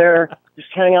get you in there. Just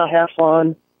hang out, have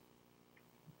fun.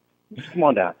 Just come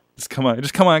on down. Just come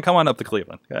on up to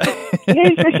Cleveland.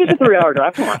 It's just a 3-hour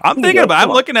drive. Come on. I'm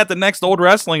looking at the next old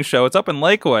wrestling show. It's up in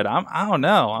Lakewood. I don't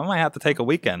know. I might have to take a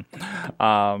weekend.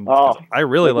 I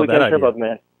really love that idea.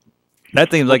 Man. That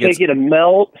seems like take you to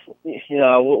Meld. You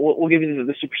know, we'll give you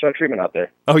the superstar treatment out there.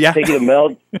 Oh yeah. Take you to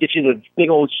Meld. Get you the big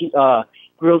old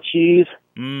grilled cheese.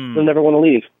 You'll never want to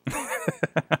leave.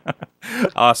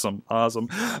 Awesome.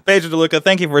 Pedro Deluca,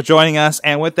 thank you for joining us.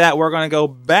 And with that, we're going to go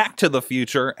back to the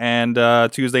future and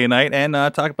Tuesday night and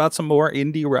talk about some more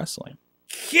indie wrestling.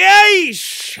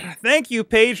 Yeesh! Thank you,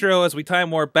 Pedro, as we time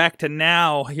more back to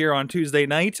now here on Tuesday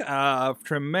night.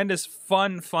 Tremendous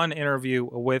fun interview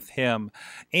with him.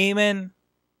 Eamon,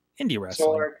 Indy Wrestling.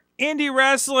 Sorg. Indie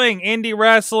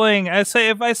Wrestling.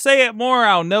 If I say it more,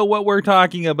 I'll know what we're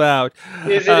talking about.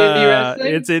 Is it Indie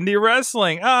Wrestling? It's Indie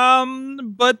Wrestling.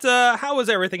 But how is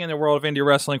everything in the world of indie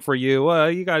wrestling for you?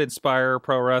 You got Inspire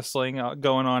Pro Wrestling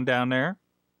going on down there.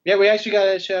 Yeah, we actually got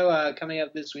a show coming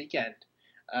up this weekend,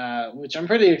 which I'm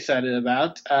pretty excited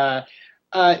about.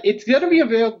 It's going to be a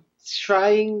real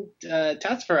trying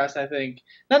test for us, I think.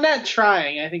 Not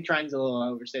trying. I think trying is a little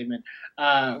overstatement.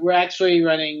 We're actually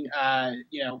running,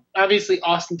 obviously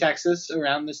Austin, Texas,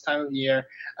 around this time of year.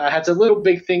 Has a little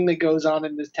big thing that goes on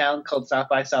in this town called South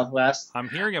by Southwest. I'm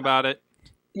hearing about it.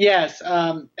 Yes,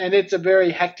 and it's a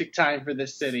very hectic time for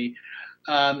this city.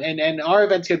 And our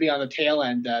event's going to be on the tail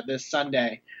end this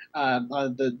Sunday, on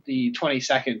the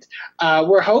 22nd.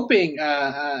 We're hoping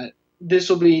this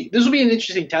will be an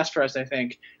interesting test for us, I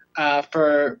think.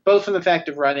 For both from the fact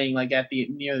of running like at the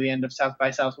near the end of South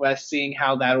by Southwest, seeing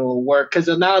how that will work, because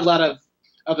not a lot of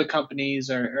other companies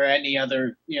or any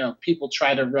other people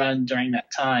try to run during that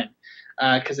time,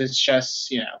 because it's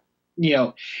just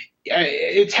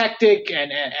it's hectic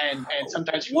and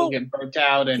sometimes people get burnt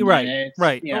out and right.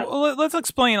 Well, let's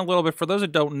explain a little bit for those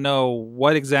that don't know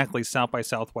what exactly South by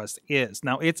Southwest is.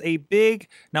 Now it's a big.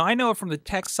 Now I know it from the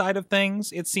tech side of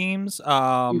things. It seems that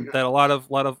a lot of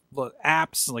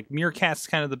apps like Meerkat's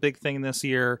kind of the big thing this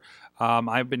year.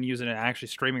 I've been using it actually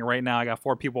streaming right now. I got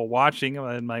 4 people watching,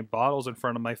 and my bottle's in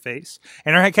front of my face,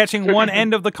 and they're catching one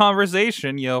end of the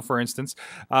conversation, for instance.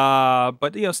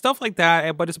 But stuff like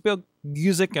that. But it's about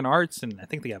music and arts, and I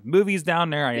think they have movies down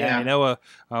there. I know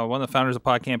one of the founders of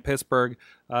PodCamp Pittsburgh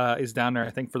is down there, I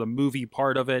think, for the movie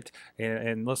part of it,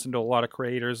 and listen to a lot of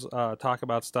creators talk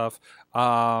about stuff.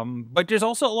 But there's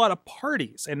also a lot of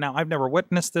parties, and now I've never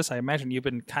witnessed this. I imagine you've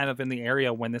been kind of in the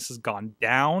area when this has gone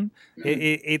down.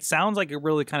 It sounds like it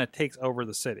really kind of takes over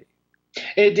the city.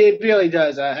 It really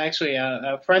does. Actually,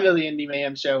 a friend of the Indie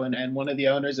Mayhem show and one of the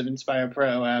owners of Inspire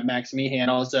Pro, Max Meehan,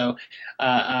 also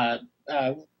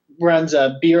runs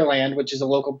a Beerland, which is a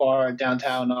local bar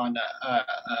downtown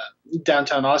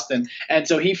downtown Austin, and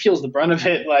so he feels the brunt of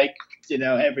it,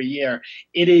 every year.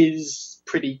 It is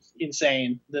pretty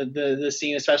insane, the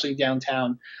scene, especially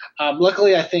downtown.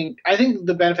 Luckily, I think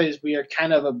the benefit is we are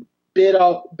kind of a bit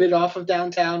off of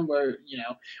downtown, where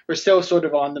we're still sort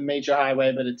of on the major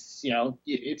highway, but it's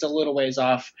it's a little ways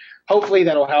off. Hopefully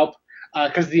that'll help.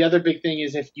 Because the other big thing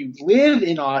is, if you live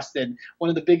in Austin, one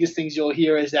of the biggest things you'll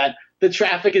hear is that the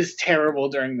traffic is terrible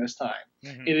during this time.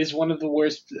 Mm-hmm. It is one of the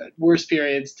worst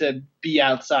periods to be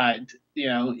outside,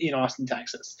 in Austin,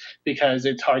 Texas, because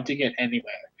it's hard to get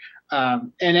anywhere.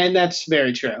 And that's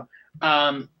very true.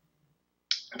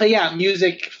 But yeah,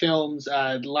 music, films,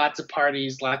 lots of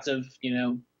parties, lots of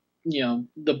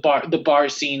the bar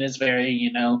scene is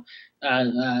very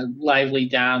lively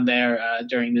down there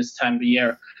during this time of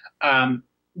year.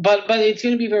 But it's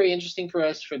going to be very interesting for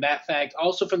us for that fact.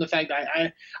 Also from the fact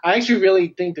I actually really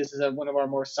think this is one of our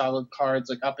more solid cards,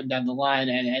 like up and down the line.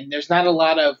 And there's not a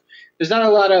lot of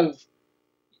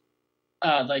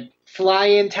like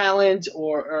fly-in talent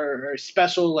or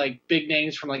special like big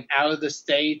names from like out of the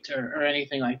state or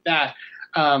anything like that,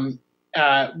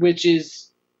 which is,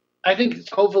 I think,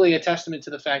 hopefully a testament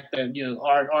to the fact that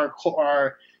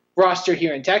our roster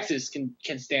here in Texas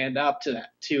can stand up to that,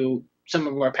 to some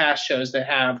of our past shows that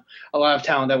have a lot of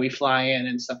talent that we fly in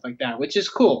and stuff like that, which is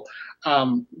cool.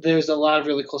 There's a lot of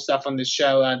really cool stuff on this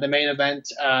show. The main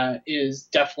event is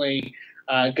definitely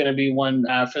going to be one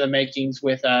for the makings,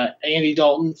 with Andy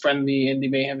Dalton from the Indy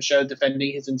Mayhem show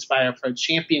defending his Inspire Pro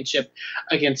Championship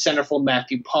against centerfold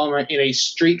Matthew Palmer in a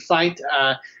street fight.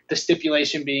 The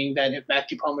stipulation being that if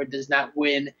Matthew Palmer does not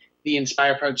win the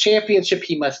Inspire Pro Championship,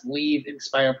 he must leave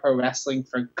Inspire Pro Wrestling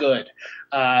for good.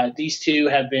 These two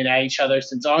have been at each other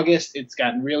since August. It's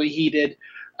gotten really heated,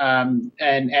 and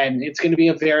it's going to be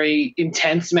a very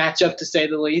intense matchup, to say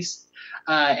the least.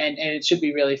 And it should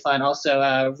be really fun.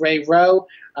 Also, Ray Rowe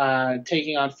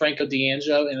taking on Franco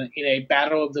D'Angelo in a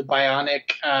battle of the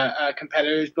bionic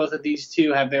competitors. Both of these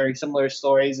two have very similar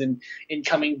stories in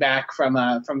coming back from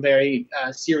very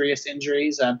serious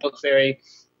injuries. Both very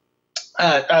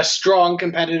strong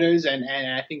competitors, and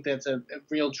I think that's a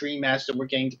real dream match that we're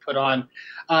getting to put on.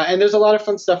 And there's a lot of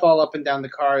fun stuff all up and down the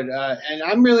card, and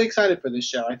I'm really excited for this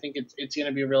show. I think it's going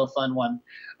to be a real fun one.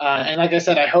 And like I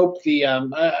said, I hope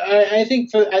I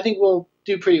think we'll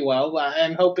do pretty well.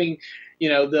 I'm hoping,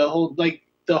 the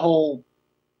whole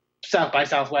South by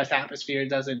Southwest atmosphere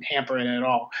doesn't hamper it at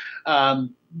all.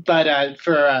 But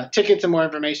for tickets and more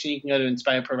information, you can go to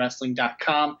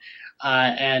inspireprowrestling.com.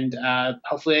 And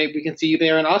hopefully we can see you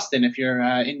there in Austin if you're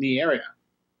in the area.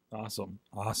 Awesome.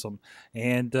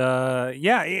 And and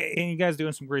you guys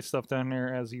doing some great stuff down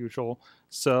there as usual.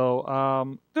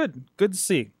 So good to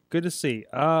see.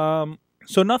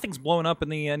 So nothing's blown up in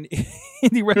the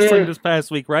Indy Wrestling this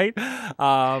past week, right?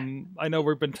 I know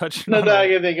we've been touching on that I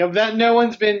can think of. That no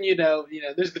one's been,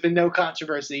 there's been no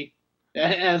controversy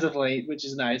as of late, which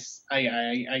is nice,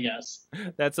 I guess.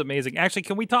 That's amazing. Actually,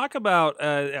 can we talk about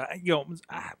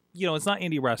it's not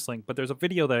indie wrestling, but there's a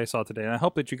video that I saw today, and I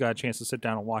hope that you got a chance to sit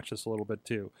down and watch this a little bit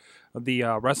too. The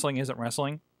Wrestling Isn't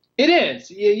Wrestling. It is,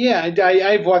 yeah.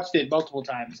 I've watched it multiple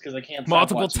times because I can't.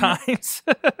 Multiple times.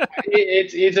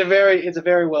 It's a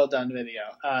very well done video,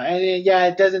 and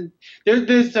it doesn't.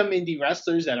 There's some indie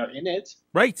wrestlers that are in it.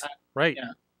 Right.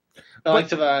 Yeah. The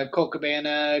likes of Colt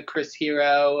Cabana, Chris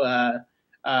Hero,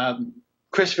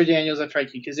 Christopher Daniels, and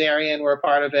Frankie Kazarian were a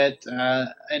part of it,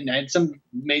 and some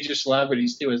major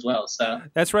celebrities too as well. So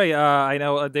that's right. I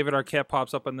know David Arquette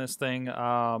pops up on this thing,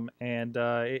 and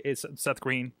it's Seth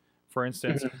Green, for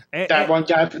instance. Mm-hmm.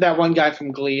 That one guy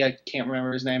from Glee, I can't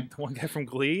remember his name. The one guy from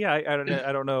Glee, I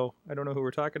don't know who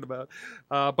we're talking about.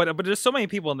 But there's so many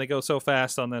people and they go so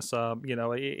fast on this.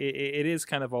 It is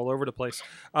kind of all over the place.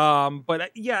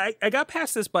 But I got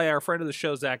past this by our friend of the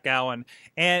show, Zach Gowen,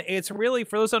 and it's really,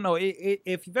 for those who don't know,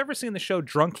 if you've ever seen the show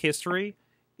Drunk History,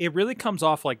 it really comes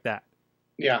off like that.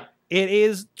 Yeah. It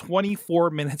is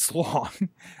 24 minutes long.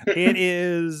 It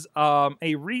is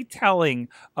a retelling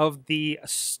of the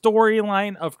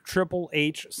storyline of Triple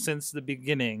H since the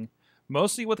beginning,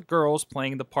 mostly with girls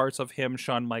playing the parts of him,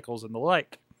 Shawn Michaels, and the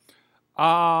like.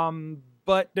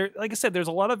 But there, like I said, there's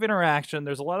a lot of interaction.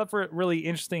 There's a lot of really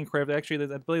interesting craft. Actually,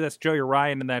 I believe that's Joey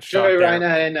Ryan in that shot. Joey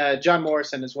Ryan and John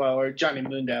Morrison as well, or Johnny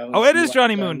Mundo. Oh, it is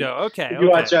Johnny Mundo. Okay. If you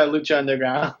watch Lucha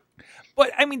Underground.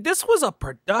 But, I mean, this was a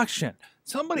production.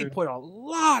 Somebody put a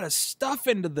lot of stuff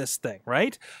into this thing,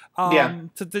 right? To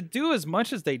do as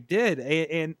much as they did,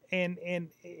 and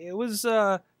it was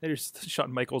there's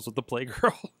Shawn Michaels with the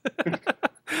Playgirl,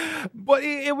 but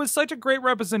it was such a great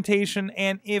representation.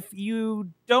 And if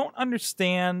you don't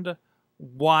understand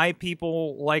why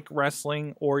people like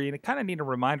wrestling, or you kind of need a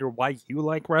reminder why you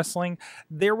like wrestling,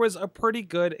 there was a pretty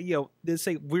good, they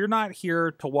say, we're not here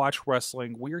to watch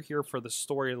wrestling, we're here for the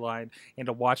storyline and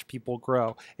to watch people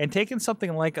grow. And taking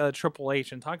something like a Triple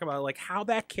H and talk about like how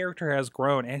that character has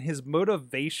grown and his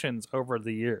motivations over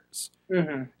the years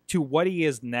to what he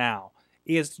is now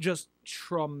is just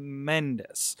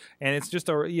tremendous. And it's just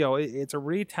it's a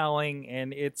retelling,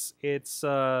 and it's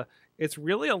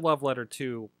really a love letter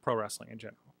to pro wrestling in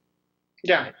general.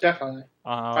 Yeah, definitely.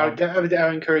 I would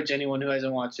encourage anyone who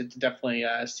hasn't watched it to definitely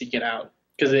seek it out,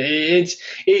 because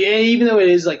even though it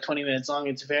is like 20 minutes long,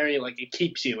 it's very like it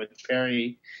keeps you. It's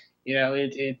very,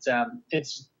 it's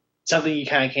something you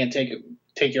kind of can't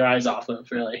take your eyes off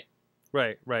of, really.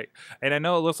 Right. And I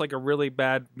know it looks like a really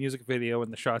bad music video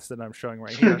in the shots that I'm showing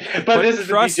right here. but this is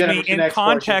trust me, in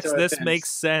context, this makes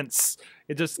sense.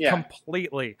 It just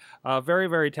completely very,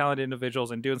 very talented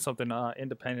individuals and doing something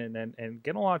independent and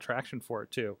getting a lot of traction for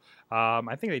it too.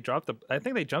 I think they jumped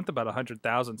about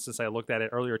 100,000 since I looked at it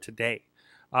earlier today.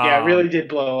 Yeah, it really did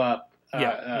blow up.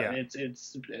 Yeah.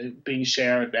 It's being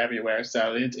shared everywhere,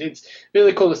 so it's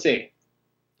really cool to see.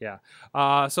 Yeah.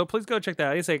 So please go check that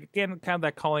out. I say again, kind of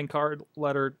that calling card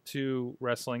letter to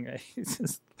wrestling.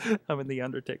 I'm in the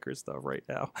Undertaker stuff right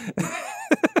now.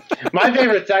 My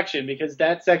favorite section, because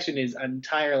that section is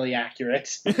entirely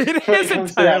accurate. It is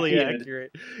entirely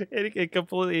accurate. It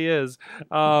completely is.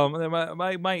 I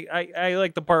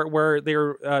like the part where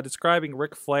they're describing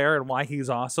Ric Flair and why he's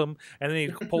awesome, and then he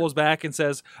pulls back and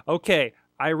says, "Okay,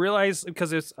 I realize,"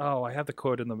 because it's I have the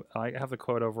quote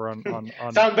over on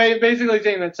So basically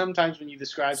saying that sometimes when you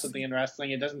describe something in wrestling,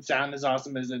 it doesn't sound as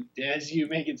awesome as you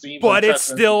make it seem. But it's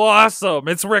still awesome.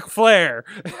 It's Ric Flair.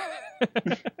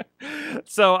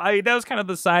 So that was kind of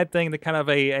the side thing, the kind of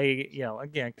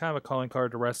again, kind of a calling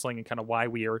card to wrestling and kind of why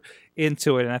we are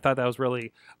into it. And I thought that was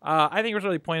really, I think it was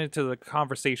really pointed to the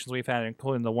conversations we've had,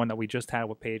 including the one that we just had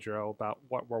with Pedro about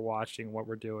what we're watching, what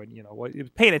we're doing,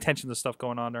 paying attention to stuff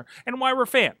going on there, and why we're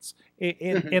fans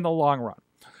in the long run.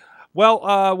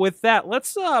 Well, with that,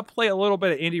 let's play a little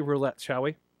bit of Indie Roulette, shall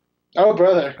we? Oh,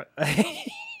 brother.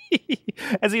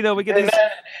 As you know, we get these.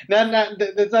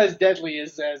 That's not as deadly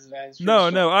as No,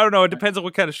 I don't know. It depends on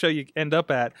what kind of show you end up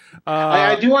at.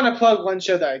 I do want to plug one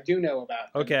show that I do know about.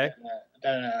 Okay.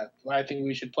 That I think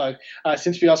we should plug.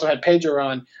 Since we also had Pedro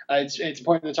on, it's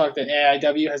important to talk that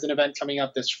AIW has an event coming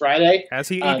up this Friday. As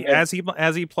he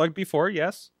plugged before,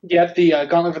 yes. Yep, the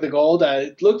Gauntlet for the Gold.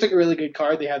 It looks like a really good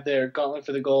card. They have their Gauntlet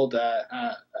for the Gold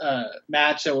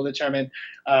match that will determine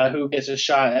who gets a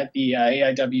shot at the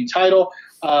AIW title.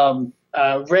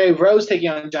 Ray Rose taking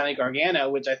on Johnny Gargano,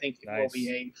 which I think will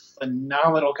be a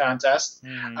phenomenal contest.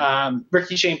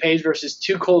 Ricky Shane Page versus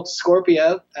Too Cold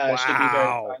Scorpio should be very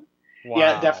fun. Wow.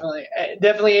 Yeah, definitely.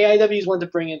 AIW is one to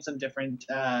bring in some different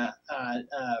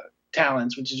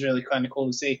talents, which is really kind of cool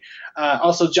to see.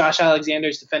 Also, Josh Alexander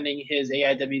is defending his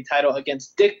AIW title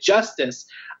against Dick Justice.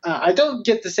 I don't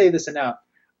get to say this enough.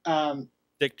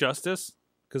 Dick Justice?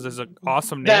 Because there's an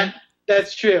awesome name.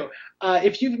 That's true.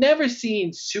 If you've never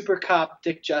seen Super Cop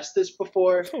Dick Justice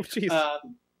before,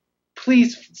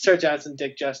 please search out some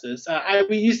Dick Justice.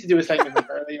 We used to do a segment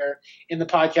earlier in the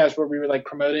podcast where we were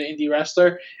promoting Indie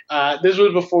Wrestler. This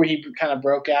was before he kind of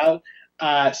broke out.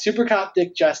 Super Cop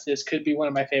Dick Justice could be one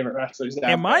of my favorite wrestlers.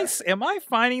 Am I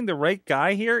finding the right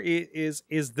guy here? Is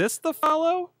this the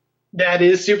fellow? That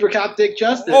is Super Cop Dick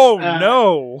Justice. Oh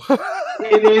no!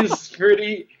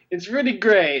 It's pretty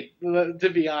great, to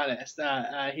be honest.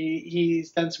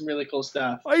 He's done some really cool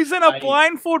stuff. Oh, he's in a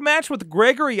blindfold match with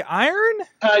Gregory Iron?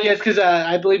 Yes, because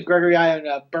I believe Gregory Iron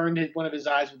burned one of his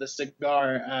eyes with a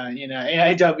cigar in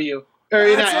AIW.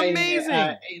 That's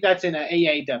amazing. That's in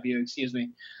AAW, excuse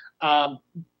me.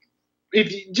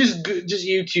 If you just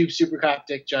YouTube Super Cop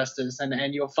Dick Justice,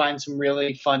 and you'll find some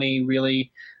really funny,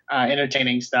 really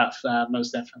entertaining stuff,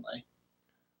 most definitely.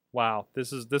 Wow,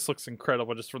 this looks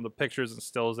incredible just from the pictures and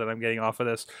stills that I'm getting off of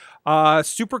this.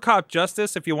 Super Cop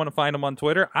Justice, if you want to find him on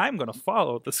Twitter, I'm going to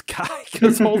follow this guy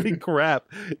because holy crap,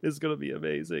 it's going to be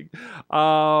amazing.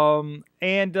 And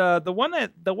the one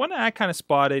that I kind of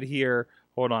spotted here,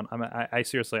 hold on, I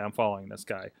seriously, I'm following this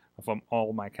guy from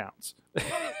all my accounts.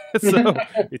 So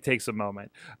it takes a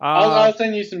moment. I'll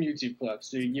send you some YouTube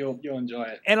clips, so you'll enjoy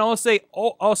it. And I'll say,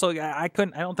 also, I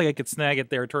don't think I could snag it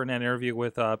there during that interview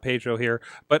with Pedro here,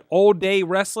 but Old Day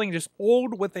Wrestling, just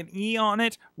old with an E on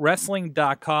it,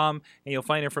 wrestling.com, and you'll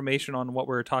find information on what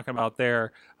we were talking about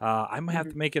there. I might have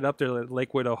to make it up there at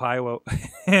Lakewood, Ohio.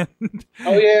 Oh,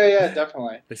 yeah,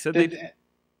 definitely. They said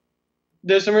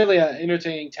there's some really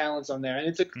entertaining talents on there, and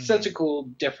it's such a cool,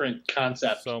 different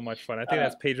concept. So much fun. I think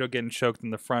that's Pedro getting choked in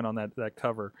the front on that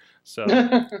cover. So,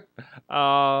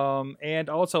 and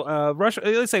also,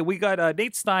 let's say we got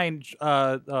Nate Stein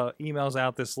emails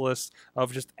out this list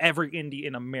of just every indie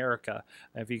in America.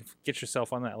 And if you get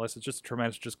yourself on that list, it's just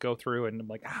tremendous. Just go through and I'm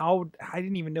like, I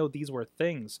didn't even know these were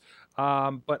things.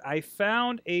 But I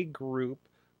found a group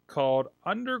called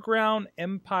Underground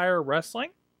Empire Wrestling.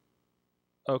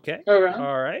 Okay.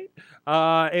 All right.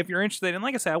 If you're interested, and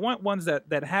like I said, I want ones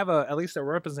that have at least a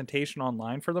representation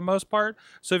online for the most part.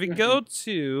 So if you go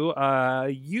to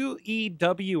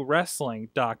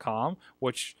uewrestling.com,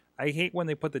 which I hate when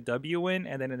they put the W in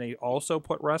and then they also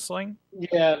put wrestling.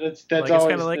 Yeah, that's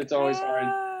always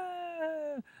hard.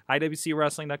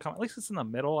 IWCwrestling.com. At least it's in the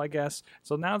middle, I guess.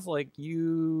 So now it's like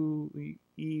uewrestling.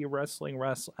 wrestling.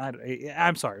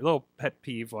 I'm sorry, a little pet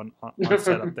peeve on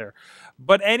setup there.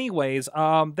 But anyways,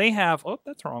 they have, oh,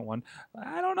 that's the wrong one.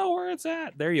 I don't know where it's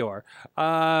at. There you are.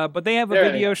 But they have a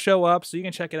video show up, so you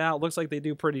can check it out. Looks like they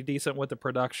do pretty decent with the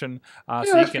production.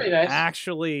 So you can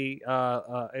actually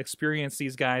experience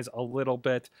these guys a little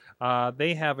bit.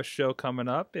 They have a show coming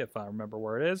up, if I remember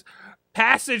where it is.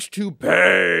 Passage to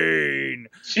Pain.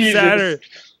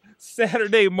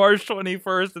 Saturday, March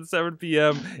 21st at 7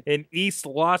 p.m. in East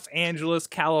Los Angeles,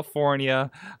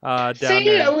 California. Down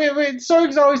there. Wait,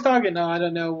 Sorg's always talking. No, I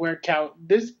don't know where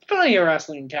there's plenty of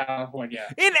wrestling in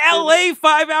California. In LA,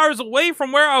 5 hours away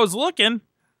from where I was looking.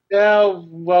 Yeah,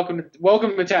 welcome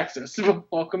to Texas.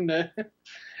 Welcome to.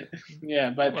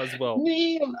 Yeah, but as well.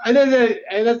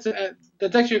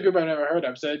 That's actually a group I've never heard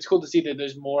of. So it's cool to see that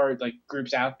there's more like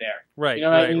groups out there. Right. You know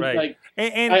what I mean? Right. Like,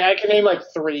 and I can name like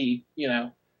 3. You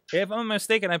know. If I'm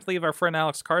mistaken, I believe our friend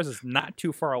Alex Cars is not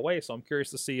too far away, so I'm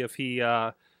curious to see if he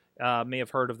may have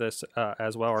heard of this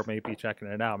as well, or maybe checking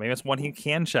it out. Maybe it's one he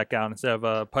can check out instead of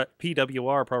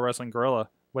PWR, Pro Wrestling Guerrilla.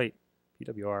 Wait,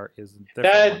 PWR is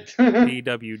different.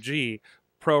 PWG,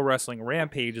 Pro Wrestling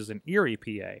Rampage, is in Erie,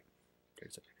 PA.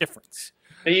 There's a difference.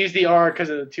 They use the R because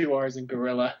of the 2 R's in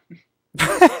Gorilla.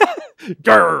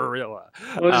 Gorilla.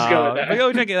 We'll just go with that. But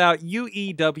go check it out,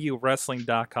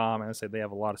 uewrestling.com. And I say they have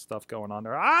a lot of stuff going on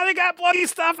there. They got bloody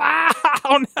stuff.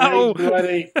 Oh, no.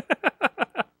 Bloody.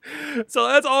 So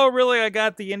that's all really I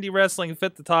got the indie wrestling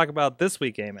fit to talk about this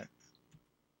week, Eamon.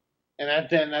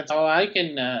 And that's all I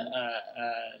can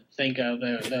think of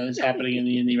that is happening in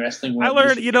the indie wrestling world. I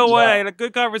learned, you know what? I had a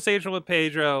good conversation with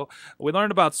Pedro. We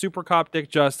learned about Super Cop Dick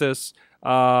Justice,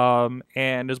 and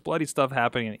there's bloody stuff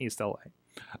happening in East LA.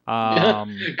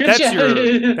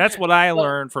 That's what I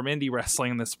learned from indie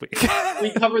wrestling this week.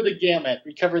 We covered the gamut.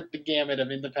 We covered the gamut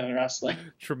of independent wrestling.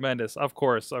 Tremendous. Of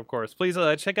course. Please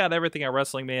check out everything at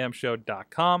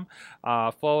WrestlingMayhemShow.com.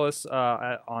 Follow us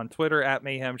on Twitter at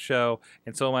Mayhem Show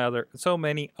and so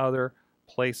many other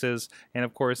places. And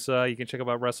of course, you can check out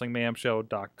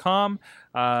WrestlingMayhemShow.com.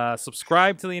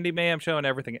 Subscribe to the Indie Mayhem Show and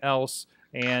everything else.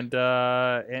 And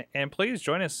please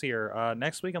join us here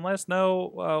next week and let us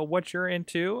know what you're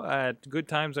into at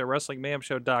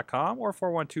goodtimes@WrestlingMayhemShow.com or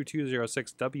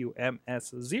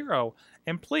 412-206-WMS0.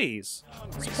 And please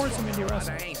support some indie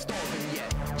wrestling.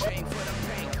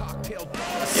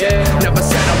 Yeah. Never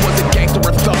said I was a gangster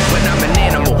or thug, but I'm an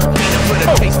animal. Beat for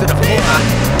the taste of the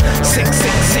blood. Sick,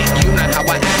 you know how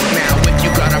I act now. If you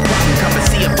got a problem, come and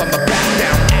see if I'm a back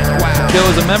down. Act wild. Joe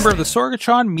is a member of the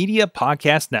Sorgatron Media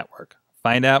Podcast Network.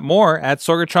 Find out more at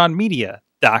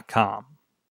sorgatronmedia.com.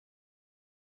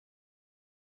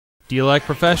 Do you like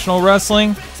professional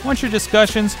wrestling? Want your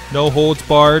discussions no holds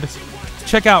barred?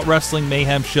 Check out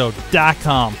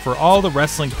WrestlingMayhemShow.com for all the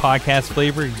wrestling podcast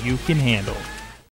flavor you can handle.